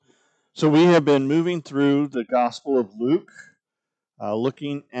So we have been moving through the Gospel of Luke,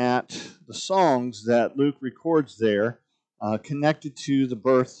 looking at the songs that Luke records there connected to the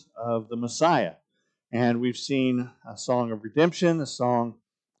birth of the Messiah. And we've seen a song of redemption, a song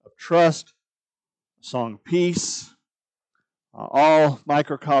of trust, a song of peace, all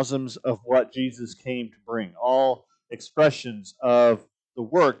microcosms of what Jesus came to bring, all expressions of the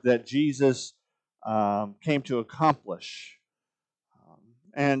work that Jesus came to accomplish.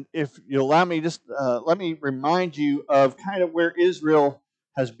 And if you allow me, just let me remind you of kind of where Israel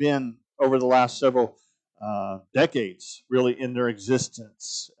has been over the last several decades, really, in their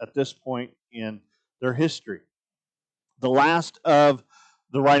existence at this point in their history. The last of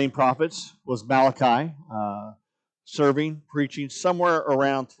the writing prophets was Malachi, preaching somewhere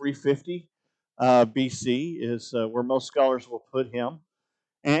around 350 BC is where most scholars will put him.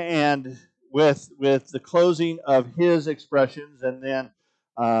 And with the closing of his expressions, and then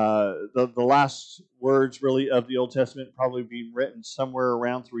the last words really of the Old Testament probably being written somewhere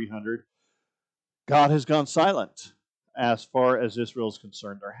around 300, God has gone silent as far as Israel is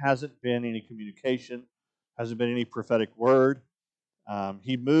concerned. There hasn't been any communication, hasn't been any prophetic word.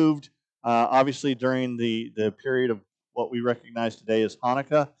 He moved, obviously, during the period of what we recognize today as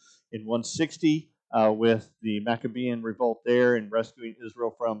Hanukkah in 160, with the Maccabean revolt there and rescuing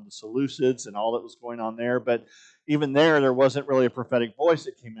Israel from the Seleucids and all that was going on there. But even there wasn't really a prophetic voice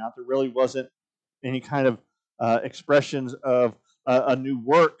that came out. There really wasn't any kind of expressions of a new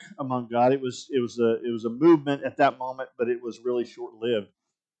work among God. It was a movement at that moment, but it was really short lived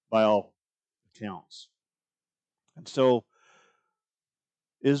by all accounts. And so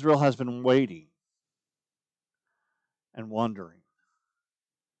Israel has been waiting and wondering,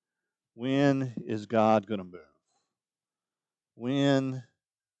 when is God going to move? When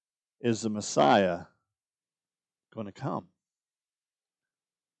is the Messiah going to come?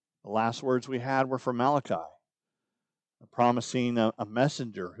 The last words we had were from Malachi, promising a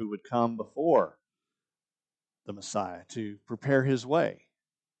messenger who would come before the Messiah to prepare his way.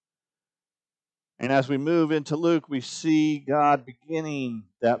 And as we move into Luke, we see God beginning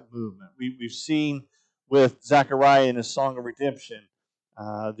that movement. We've seen with Zechariah in his Song of Redemption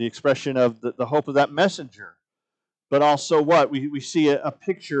the expression of the hope of that messenger. But also what? We see a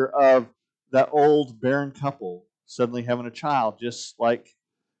picture of that old barren couple suddenly having a child, just like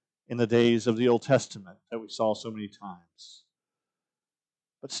in the days of the Old Testament that we saw so many times.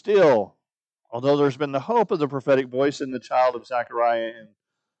 But still, although there's been the hope of the prophetic voice in the child of Zechariah and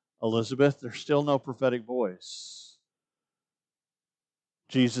Elizabeth, there's still no prophetic voice.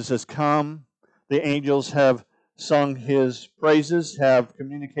 Jesus has come. The angels have sung his praises, have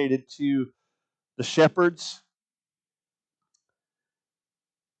communicated to the shepherds.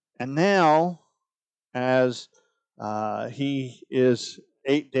 And now, as he is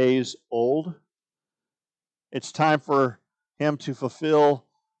 8 days old, it's time for him to fulfill,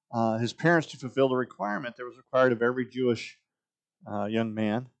 his parents to fulfill the requirement that was required of every Jewish young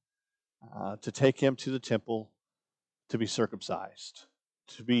man to take him to the temple to be circumcised,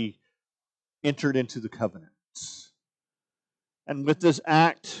 to be entered into the covenant. And with this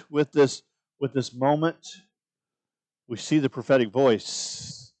act, with this moment, we see the prophetic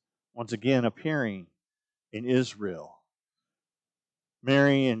voice once again appearing in Israel.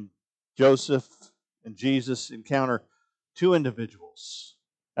 Mary and Joseph and Jesus encounter two individuals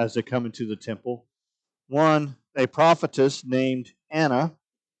as they come into the temple. One, a prophetess named Anna,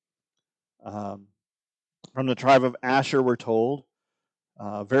 from the tribe of Asher, we're told,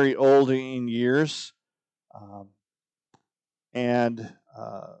 very old in years, and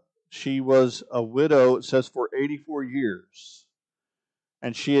she was a widow, it says, for 84 years.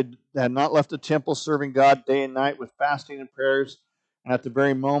 And she had not left the temple, serving God day and night with fasting and prayers. And at the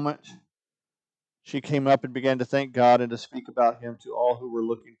very moment, she came up and began to thank God and to speak about him to all who were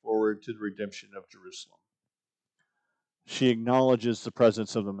looking forward to the redemption of Jerusalem. She acknowledges the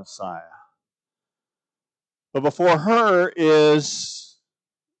presence of the Messiah. But before her is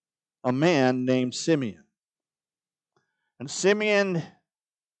a man named Simeon. And Simeon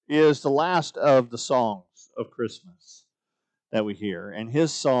is the last of the songs of Christmas that we hear. And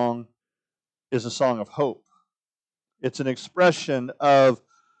his song is a song of hope. It's an expression of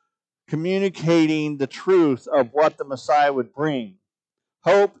communicating the truth of what the Messiah would bring.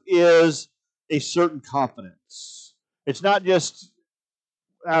 Hope is a certain confidence. It's not just,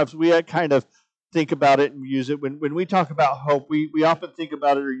 as we kind of think about it and use it. When we talk about hope, we often think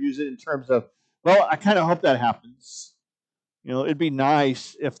about it or use it in terms of, well, I kind of hope that happens. You know, it'd be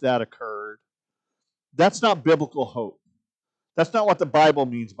nice if that occurred. That's not biblical hope. That's not what the Bible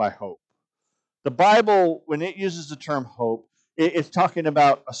means by hope. The Bible, when it uses the term hope, It's talking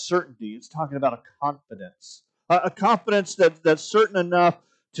about a certainty. It's talking about a confidence. A confidence that's certain enough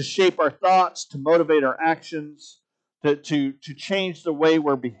to shape our thoughts, to motivate our actions, to change the way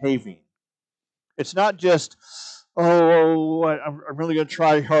we're behaving. It's not just, oh, I'm really going to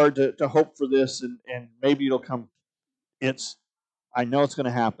try hard to hope for this and maybe it'll come. It's, I know it's going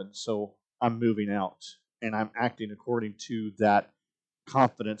to happen, so I'm moving out and I'm acting according to that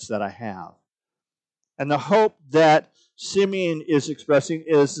confidence that I have. And the hope that Simeon is expressing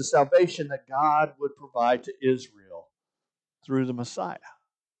is the salvation that God would provide to Israel through the Messiah.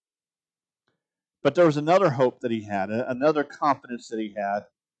 But there was another hope that he had, another confidence that he had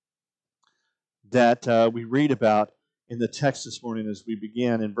that we read about in the text this morning as we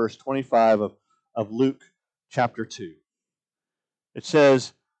begin in verse 25 of Luke chapter 2. It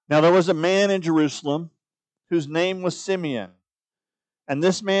says, "Now there was a man in Jerusalem whose name was Simeon, and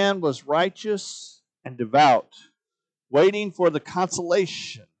this man was righteous and devout, waiting for the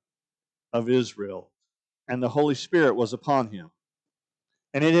consolation of Israel, and the Holy Spirit was upon him.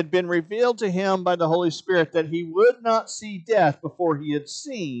 And it had been revealed to him by the Holy Spirit that he would not see death before he had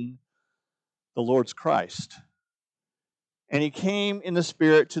seen the Lord's Christ. And he came in the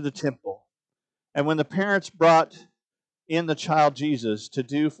Spirit to the temple. And when the parents brought in the child Jesus to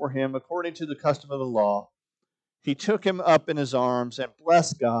do for him according to the custom of the law, he took him up in his arms and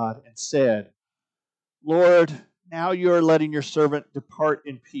blessed God and said, Lord, now you are letting your servant depart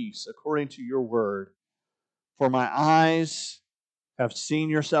in peace according to your word. For my eyes have seen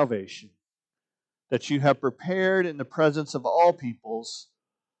your salvation, that you have prepared in the presence of all peoples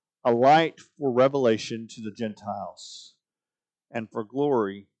a light for revelation to the Gentiles and for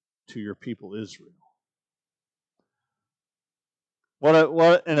glory to your people Israel."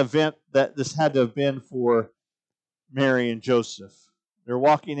 What an event that this had to have been for Mary and Joseph. They're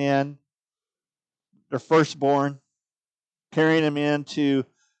walking in, their firstborn, carrying him into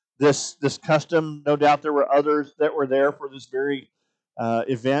this custom. No doubt there were others that were there for this very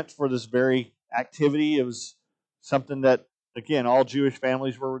event, for this very activity. It was something that, again, all Jewish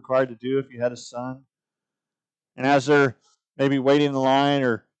families were required to do if you had a son. And as they're maybe waiting in the line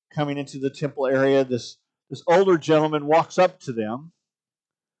or coming into the temple area, this older gentleman walks up to them,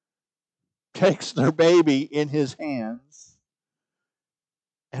 takes their baby in his hands,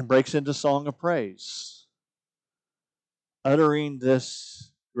 and breaks into song of praise, uttering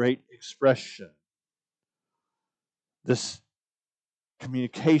this great expression, this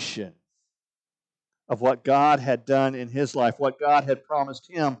communication of what God had done in his life, what God had promised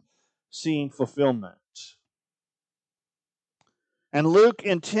him, seeing fulfillment. And Luke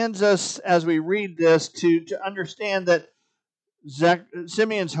intends us, as we read this, to understand that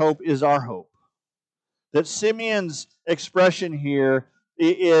Simeon's hope is our hope. That Simeon's expression here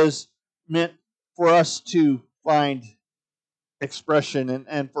is meant for us to find expression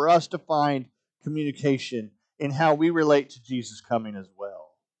and for us to find communication in how we relate to Jesus coming as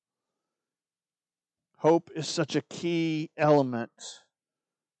well. Hope is such a key element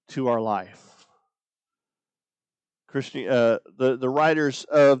to our life. The writers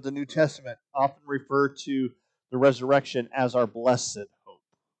of the New Testament often refer to the resurrection as our blessed hope.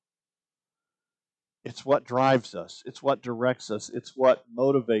 It's what drives us. It's what directs us. It's what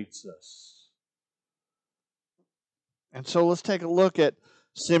motivates us. And so let's take a look at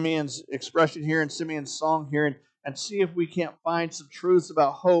Simeon's expression here and Simeon's song here and see if we can't find some truths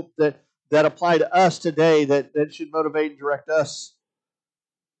about hope that apply to us today that should motivate and direct us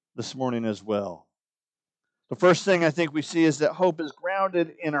this morning as well. The first thing I think we see is that hope is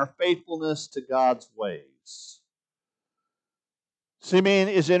grounded in our faithfulness to God's ways. Simeon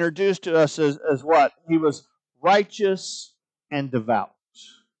is introduced to us as what? He was righteous and devout.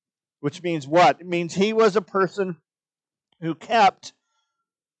 Which means what? It means he was a person who kept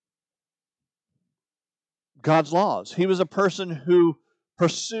God's laws. He was a person who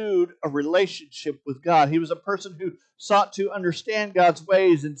pursued a relationship with God. He was a person who sought to understand God's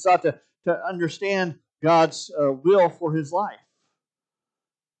ways and sought to understand God's will for his life.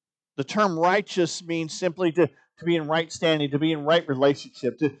 The term righteous means simply to be in right standing, to be in right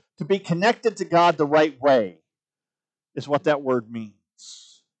relationship, to be connected to God the right way is what that word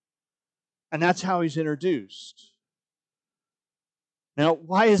means. And that's how he's introduced. Now,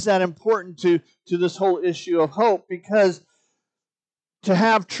 why is that important to this whole issue of hope? Because to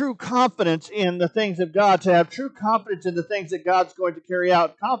have true confidence in the things of God, to have true confidence in the things that God's going to carry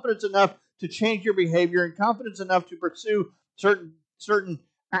out, confidence enough to change your behavior, and confidence enough to pursue certain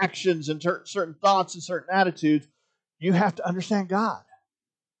actions and certain thoughts and certain attitudes, you have to understand God.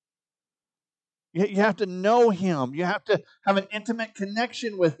 You have to know Him. You have to have an intimate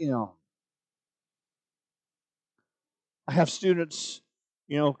connection with Him. I have students,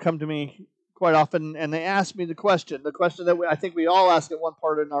 come to me quite often, and they ask me the question that I think we all ask at one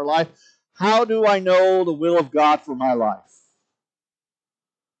part in our life: how do I know the will of God for my life?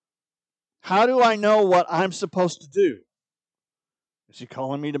 How do I know what I'm supposed to do? Is He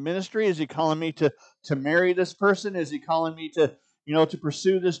calling me to ministry? Is He calling me to marry this person? Is He calling me to to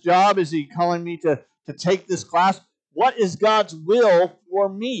pursue this job? Is He calling me to take this class? What is God's will for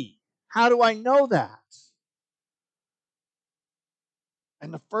me? How do I know that?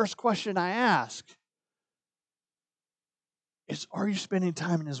 And the first question I ask is, are you spending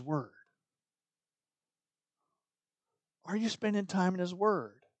time in His Word? Are you spending time in His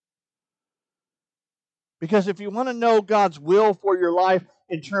Word? Because if you want to know God's will for your life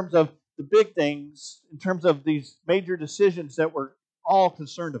in terms of the big things, in terms of these major decisions that we're all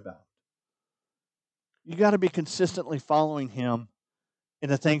concerned about, you got to be consistently following Him in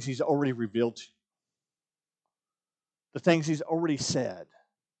the things He's already revealed to you, the things He's already said.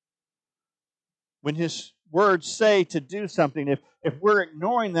 When His words say to do something, if we're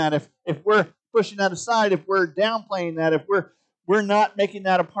ignoring that, if we're pushing that aside, if we're downplaying that, if we're not making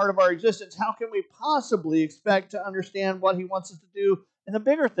that a part of our existence, how can we possibly expect to understand what He wants us to do in the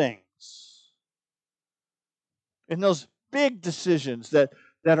bigger things? In those big decisions that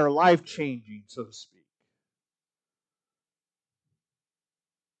are life-changing, so to speak.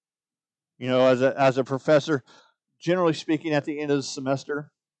 As a professor, generally speaking, at the end of the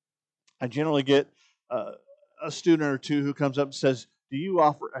semester, I generally get a student or two who comes up and says, "Do you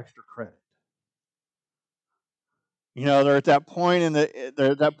offer extra credit?" They're at that point in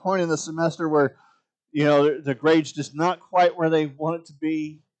the semester where the grade's just not quite where they want it to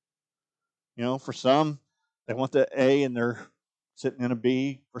be. For some, they want the A and they're sitting in a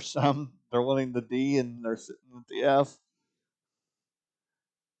B. For some, they're wanting the D and they're sitting at the F.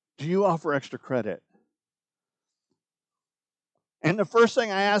 Do you offer extra credit? And the first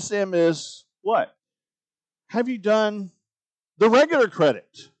thing I ask them is, what? Have you done the regular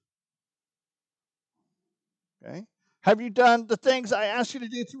credit? Okay. Have you done the things I asked you to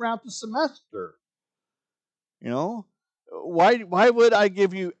do throughout the semester? Why would I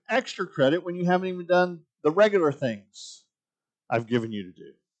give you extra credit when you haven't even done the regular things I've given you to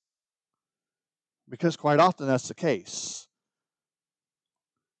do? Because quite often that's the case.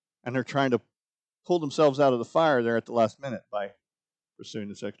 And they're trying to pull themselves out of the fire there at the last minute by pursuing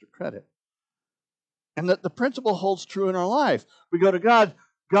this extra credit. And that the principle holds true in our life. We go to God,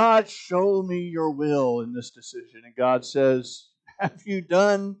 God, show me your will in this decision. And God says, have you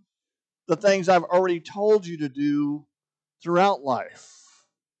done the things I've already told you to do throughout life?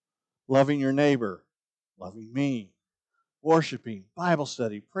 Loving your neighbor, loving me, worshiping, Bible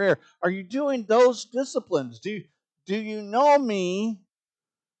study, prayer. Are you doing those disciplines? Do you know me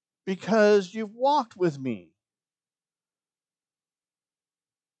because you've walked with me?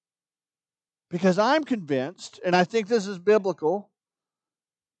 Because I'm convinced, and I think this is biblical,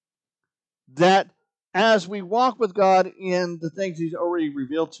 that as we walk with God in the things He's already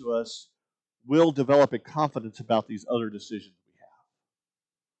revealed to us, we'll develop a confidence about these other decisions we have.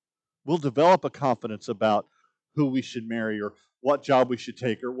 We'll develop a confidence about who we should marry or what job we should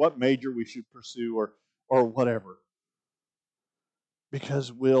take or what major we should pursue or whatever.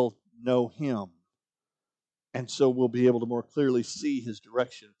 Because we'll know Him. And so we'll be able to more clearly see His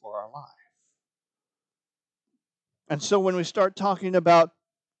direction for our life. And so when we start talking about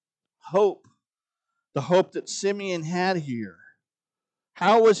hope, the hope that Simeon had here,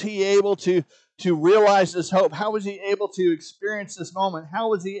 how was he able to realize this hope? How was he able to experience this moment? How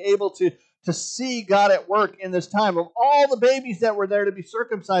was he able to see God at work in this time? Of all the babies that were there to be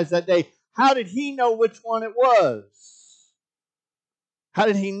circumcised that day, how did he know which one it was? How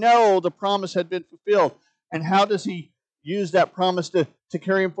did he know the promise had been fulfilled? And how does he use that promise to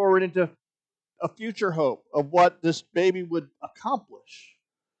carry him forward into a future hope of what this baby would accomplish?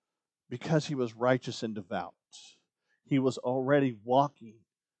 Because he was righteous and devout. He was already walking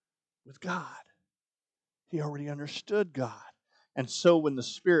with God. He already understood God. And so when the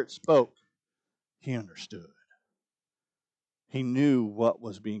Spirit spoke, he understood. He knew what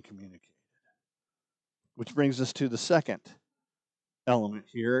was being communicated. Which brings us to the second element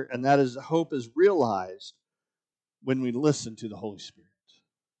here, and that is hope is realized when we listen to the Holy Spirit.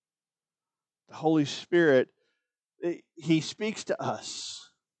 The Holy Spirit, He speaks to us.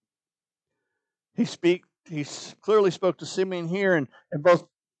 He clearly spoke to Simeon here, and in both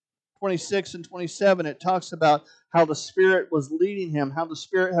 26 and 27, it talks about how the Spirit was leading him, how the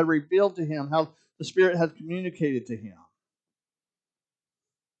Spirit had revealed to him, how the Spirit had communicated to him.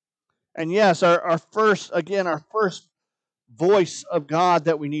 And yes, our first voice of God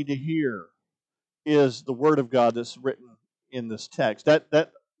that we need to hear is the Word of God that's written in this text.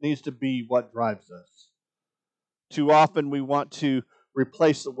 That needs to be what drives us. Too often we want to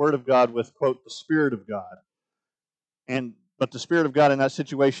replace the Word of God with, quote, the Spirit of God. But the Spirit of God in that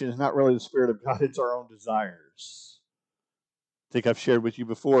situation is not really the Spirit of God, it's our own desires. I think I've shared with you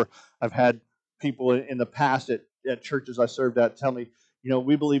before, I've had people in the past at churches I served at tell me,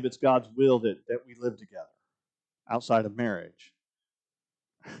 we believe it's God's will that we live together outside of marriage.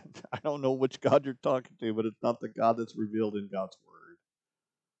 I don't know which God you're talking to, but it's not the God that's revealed in God's Word.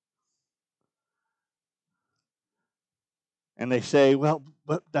 And they say, well,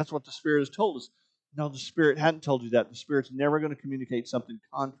 but that's what the Spirit has told us. No, the Spirit hadn't told you that. The Spirit's never going to communicate something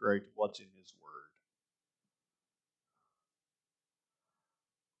contrary to what's in His Word.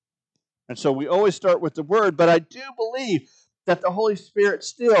 And so we always start with the Word, but I do believe that the Holy Spirit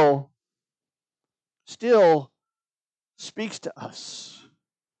still speaks to us.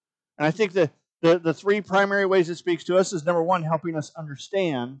 And I think that the three primary ways it speaks to us is, number one, helping us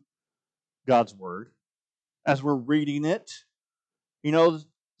understand God's Word as we're reading it.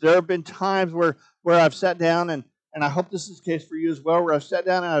 There have been times where I've sat down, and I hope this is the case for you as well, where I've sat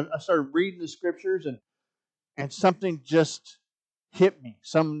down and I started reading the Scriptures, and something just hit me,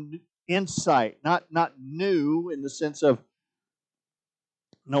 some insight, not new in the sense of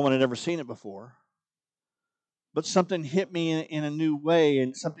no one had ever seen it before, but something hit me in a new way,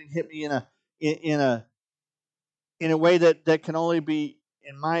 and something hit me in a way that can only be,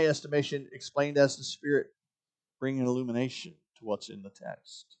 in my estimation, explained as the Spirit bringing illumination to what's in the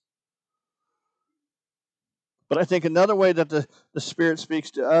text. But I think another way that the Spirit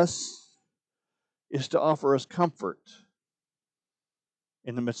speaks to us is to offer us comfort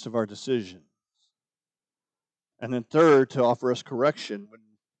in the midst of our decisions. And then third, to offer us correction when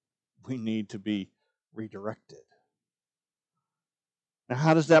we need to be redirected. Now,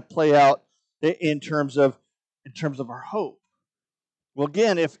 how does that play out in terms of our hope? Well,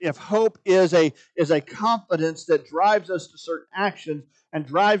 again, if hope is a confidence that drives us to certain actions and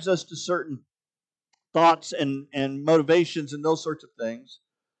drives us to certain thoughts and motivations and those sorts of things,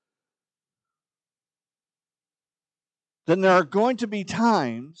 then there are going to be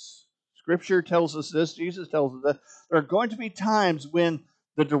times, Scripture tells us this, Jesus tells us that, there are going to be times when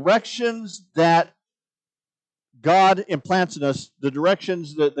the directions that God implants in us, the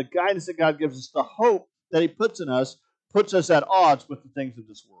directions, the guidance that God gives us, the hope that He puts in us, puts us at odds with the things of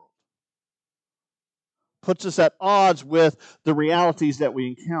this world. Puts us at odds with the realities that we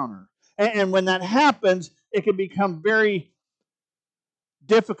encounter. And when that happens, it can become very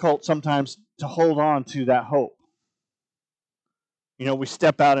difficult sometimes to hold on to that hope. We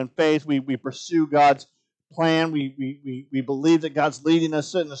step out in faith, we pursue God's plan, we believe that God's leading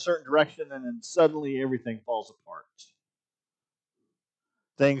us in a certain direction, and then suddenly everything falls apart.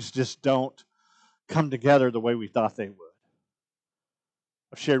 Things just don't come together the way we thought they would.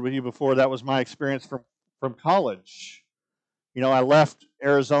 I've shared with you before, that was my experience from college. I left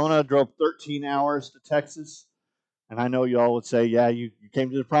Arizona, drove 13 hours to Texas, and I know you all would say, yeah, you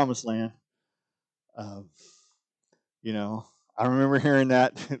came to the promised land. I remember hearing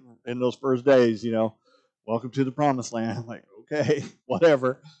that in those first days, welcome to the promised land. I'm like, okay,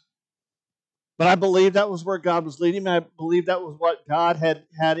 whatever. But I believe that was where God was leading me. I believe that was what God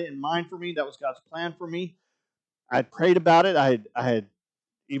had in mind for me. That was God's plan for me. I prayed about it. I had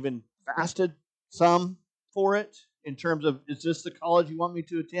even fasted some for it in terms of, is this the college you want me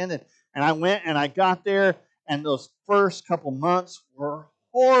to attend? And I went and I got there, and those first couple months were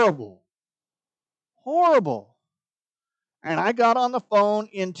horrible. Horrible. And I got on the phone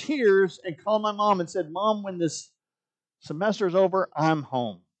in tears and called my mom and said, Mom, when this semester is over, I'm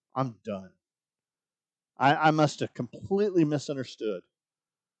home. I'm done. I must have completely misunderstood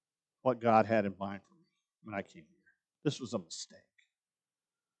what God had in mind for me when I came here. This was a mistake.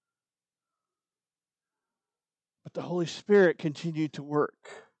 But the Holy Spirit continued to work,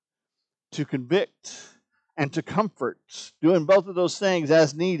 to convict, and to comfort, doing both of those things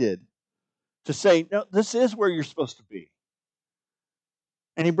as needed, to say, no, this is where you're supposed to be.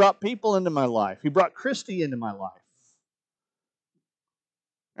 And He brought people into my life. He brought Christy into my life.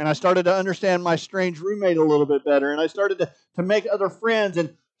 And I started to understand my strange roommate a little bit better. And I started to make other friends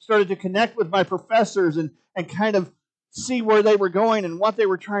and started to connect with my professors and kind of see where they were going and what they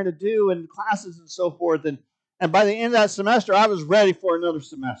were trying to do in classes and so forth. And by the end of that semester, I was ready for another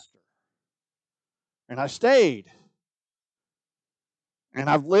semester. And I stayed. And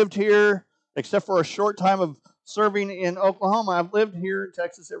I've lived here, except for a short time of serving in Oklahoma, I've lived here in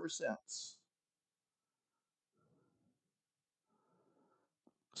Texas ever since.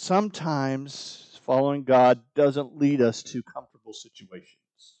 Sometimes following God doesn't lead us to comfortable situations.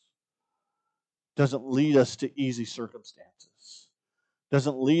 doesn't lead us to easy circumstances.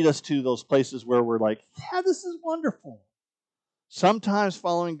 Doesn't lead us to those places where we're like, yeah, this is wonderful. Sometimes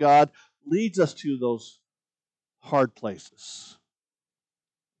following God leads us to those hard places,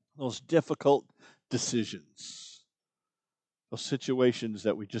 those difficult decisions, those situations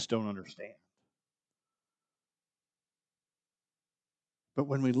that we just don't understand. But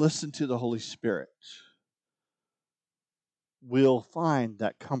when we listen to the Holy Spirit, we'll find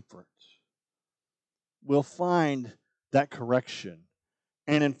that comfort. We'll find that correction.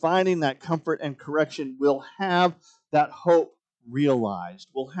 And in finding that comfort and correction, we'll have that hope realized.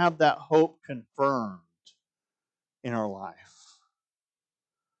 We'll have that hope confirmed in our life.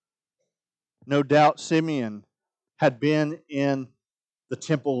 No doubt Simeon had been in the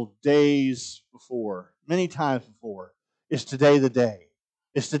temple days before, many times before. Is today the day?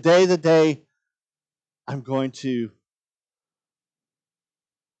 Is today the day I'm going to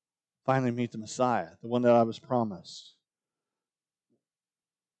finally meet the Messiah, the one that I was promised?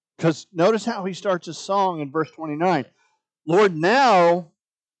 Because notice how he starts his song in verse 29. Lord, now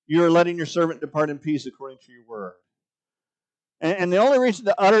you are letting your servant depart in peace according to your word. And the only reason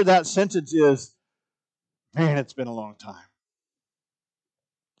to utter that sentence is, man, it's been a long time.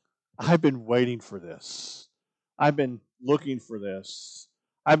 I've been waiting for this. I've been looking for this.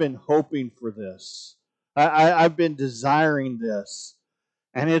 I've been hoping for this. I've been desiring this.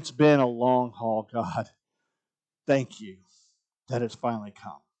 And it's been a long haul, God. Thank you that it's finally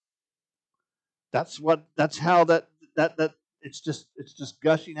come. That's how that it's just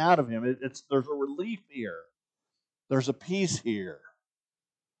gushing out of him. There's a relief here. There's a peace here.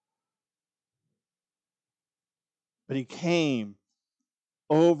 But he came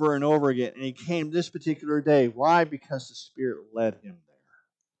over and over again, and he came this particular day. Why? Because the Spirit led him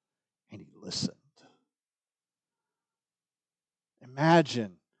there, and he listened.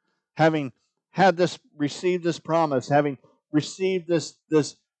 Imagine having received this promise, having received this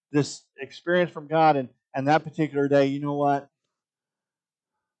experience from God, and that particular day, you know what?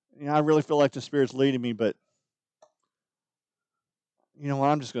 I really feel like the Spirit's leading me, but you know what?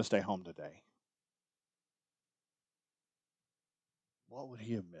 I'm just going to stay home today. What would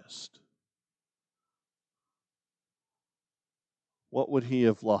he have missed? What would he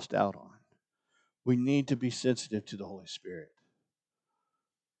have lost out on? We need to be sensitive to the Holy Spirit.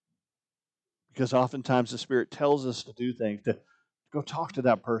 Because oftentimes the Spirit tells us to do things, to go talk to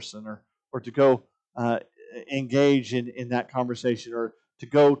that person or to go engage in that conversation or to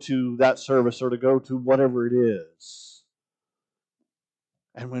go to that service or to go to whatever it is.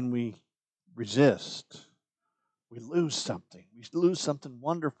 And when we resist, we lose something. We lose something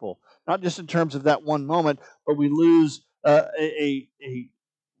wonderful. Not just in terms of that one moment, but we lose a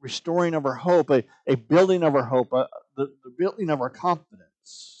restoring of our hope, a building of our hope, the building of our confidence.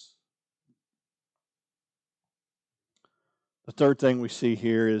 The third thing we see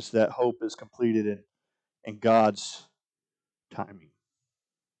here is that hope is completed in God's timing.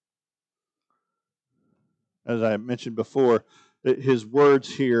 As I mentioned before, his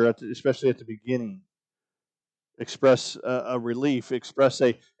words here, especially at the beginning, express a relief, express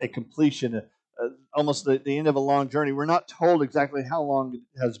a completion, almost the end of a long journey. We're not told exactly how long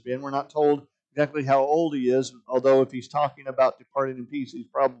it has been. We're not told exactly how old he is, although if he's talking about departing in peace, he's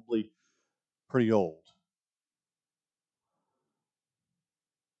probably pretty old.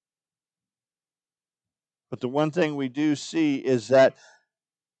 But the one thing we do see is that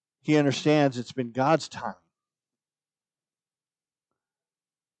he understands it's been God's time.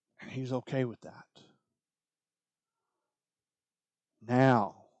 And he's okay with that.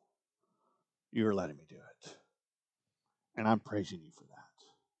 Now, you're letting me do it. And I'm praising you for that.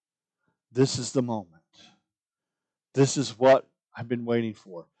 This is the moment. This is what I've been waiting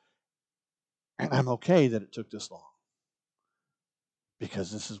for. And I'm okay that it took this long.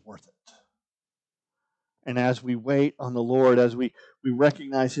 Because this is worth it. And as we wait on the Lord, as we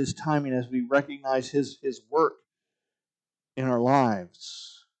recognize his timing, as we recognize his work in our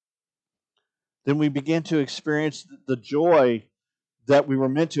lives, then we begin to experience the joy that we were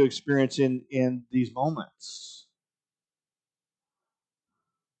meant to experience in these moments.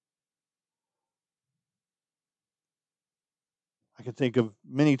 I can think of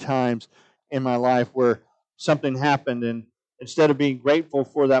many times in my life where something happened, and instead of being grateful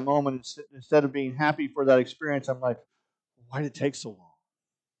for that moment, instead of being happy for that experience, I'm like, why did it take so long?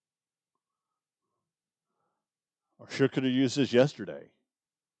 Or sure could have used this yesterday.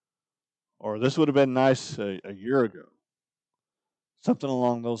 Or this would have been nice a year ago. Something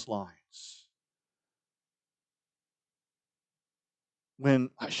along those lines.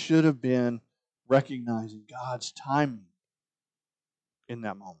 When I should have been recognizing God's timing in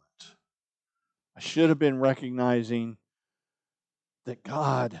that moment. I should have been recognizing that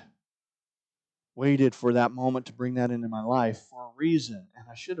God waited for that moment to bring that into my life for a reason. And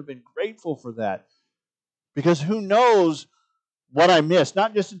I should have been grateful for that. Because who knows what I missed,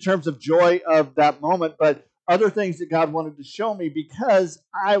 not just in terms of joy of that moment, but other things that God wanted to show me because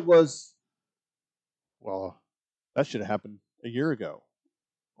I was, well, that should have happened a year ago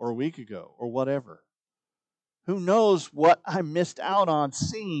or a week ago or whatever. Who knows what I missed out on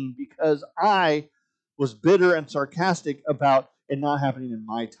seeing because I was bitter and sarcastic about it not happening in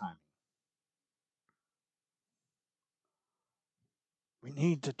my time. We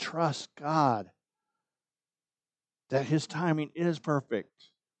need to trust God that His timing is perfect.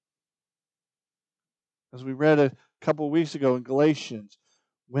 As we read a couple of weeks ago in Galatians,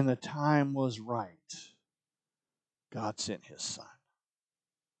 when the time was right, God sent His Son.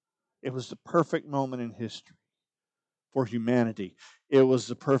 It was the perfect moment in history for humanity. It was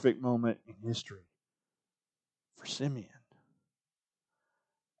the perfect moment in history for Simeon.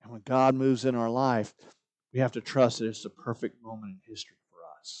 And when God moves in our life, we have to trust that it's the perfect moment in history for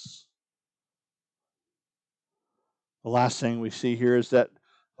us. The last thing we see here is that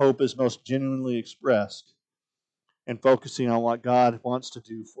hope is most genuinely expressed in focusing on what God wants to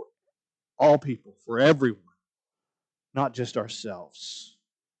do for all people, for everyone, not just ourselves.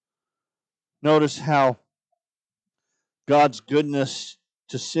 Notice how God's goodness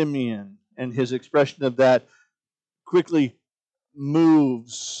to Simeon and his expression of that quickly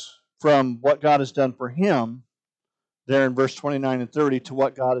moves from what God has done for him there in verse 29 and 30 to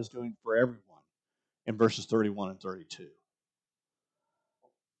what God is doing for everyone in verses 31 and 32.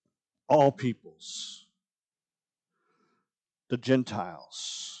 All peoples, the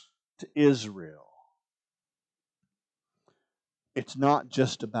Gentiles, to Israel. It's not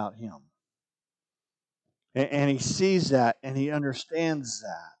just about him. And he sees that and he understands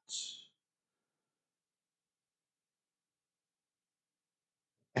that.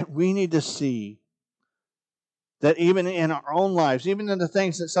 And we need to see that even in our own lives, even in the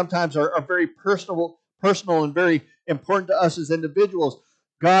things that sometimes are very personal and very important to us as individuals,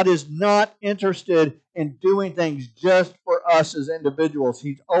 God is not interested in doing things just for us as individuals.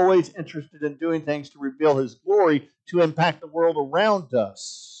 He's always interested in doing things to reveal His glory, to impact the world around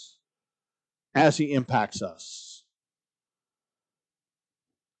us as He impacts us.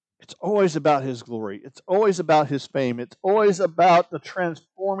 It's always about His glory. It's always about His fame. It's always about the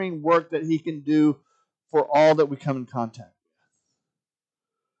transforming work that He can do for all that we come in contact with.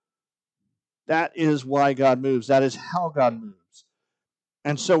 That is why God moves. That is how God moves.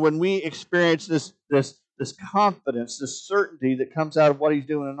 And so when we experience this confidence, this certainty that comes out of what He's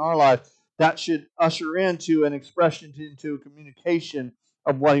doing in our life, that should usher into an expression, into a communication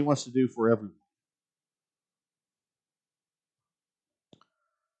of what He wants to do for everyone.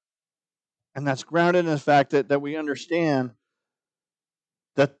 And that's grounded in the fact that we understand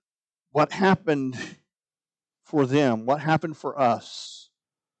that what happened for them, what happened for us,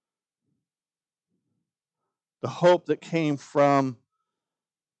 the hope that came from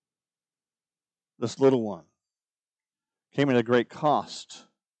this little one came at a great cost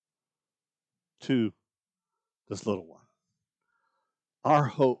to this little one. Our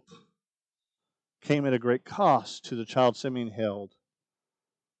hope came at a great cost to the child Simeon held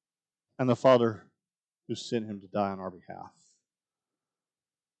and the father who sent him to die on our behalf.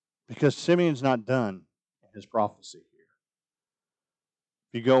 Because Simeon's not done in his prophecy here.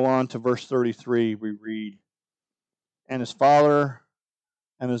 If you go on to verse 33, we read, "And his father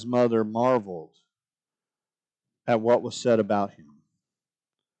and his mother marveled at what was said about him.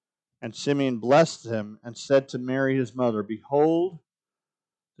 And Simeon blessed them and said to Mary his mother, Behold,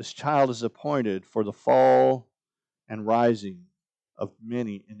 this child is appointed for the fall and rising of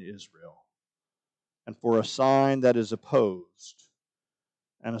many in Israel, and for a sign that is opposed,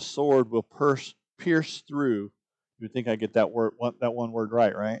 and a sword will pierce through." You would think I get that one word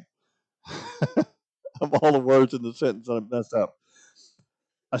right, right? Of all the words in the sentence that I messed up.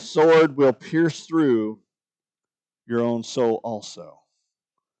 "A sword will pierce through your own soul also,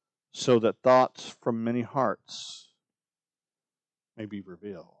 so that thoughts from many hearts may be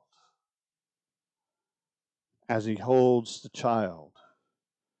revealed." As he holds the child,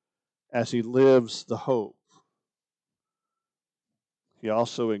 as he lives the hope, he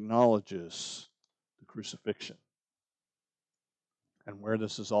also acknowledges the crucifixion and where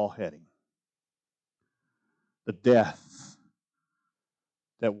this is all heading. The death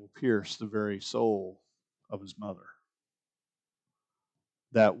that will pierce the very soul of his mother,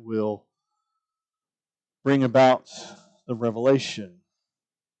 that will bring about the revelation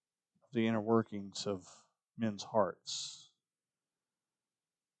of the inner workings of men's hearts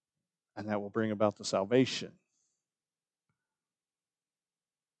And that will bring about the salvation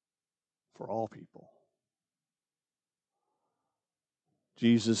for all people.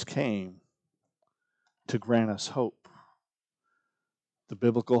 Jesus came to grant us hope. The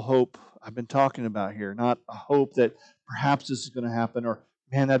biblical hope I've been talking about here, not a hope that perhaps this is going to happen, or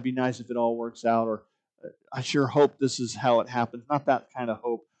man, that'd be nice if it all works out, or I sure hope this is how it happens. Not that kind of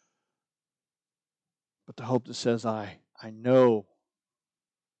hope, but the hope that says, I know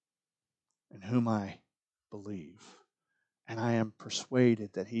in whom I believe, and I am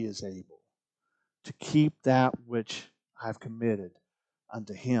persuaded that he is able to keep that which I've committed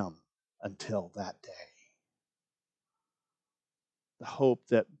unto him until that day. The hope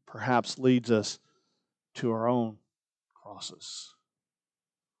that perhaps leads us to our own crosses,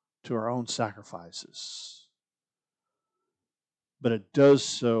 to our own sacrifices. But it does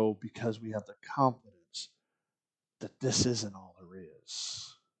so because we have the confidence that this isn't all there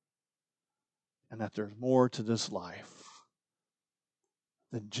is, and that there's more to this life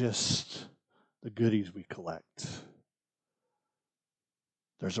than just the goodies we collect.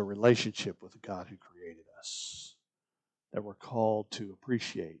 There's a relationship with the God who created us that we're called to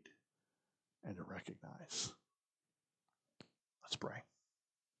appreciate and to recognize. Let's pray.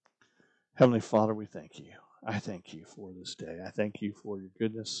 Heavenly Father, we thank you. I thank you for this day. I thank you for your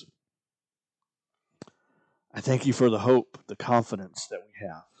goodness. I thank you for the hope, the confidence that we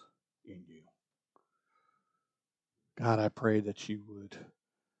have in you. God, I pray that you would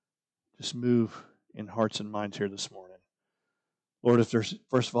just move in hearts and minds here this morning. Lord, if there's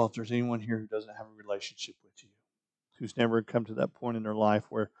anyone here who doesn't have a relationship with you, who's never come to that point in their life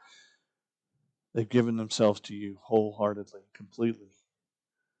where they've given themselves to you wholeheartedly, completely,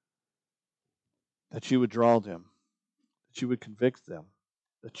 that you would draw them, that you would convict them,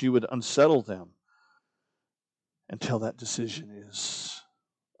 that you would unsettle them until that decision is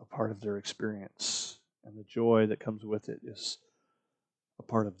a part of their experience, and the joy that comes with it is a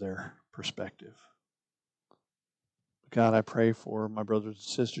part of their perspective. God, I pray for my brothers and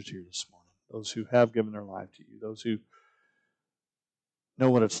sisters here this morning, those who have given their life to you, those who know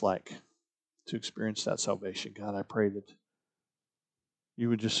what it's like to experience that salvation. God, I pray that you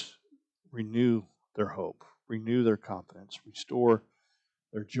would just renew their hope, renew their confidence, restore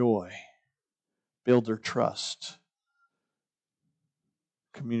their joy, build their trust,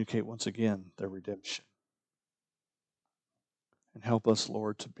 communicate once again their redemption. And help us,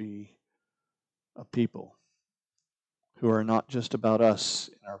 Lord, to be a people who are not just about us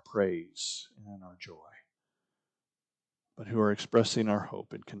in our praise and in our joy, but who are expressing our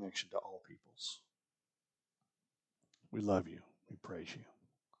hope in connection to all peoples. We love you. We praise you.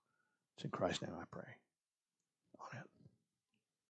 It's in Christ's name I pray.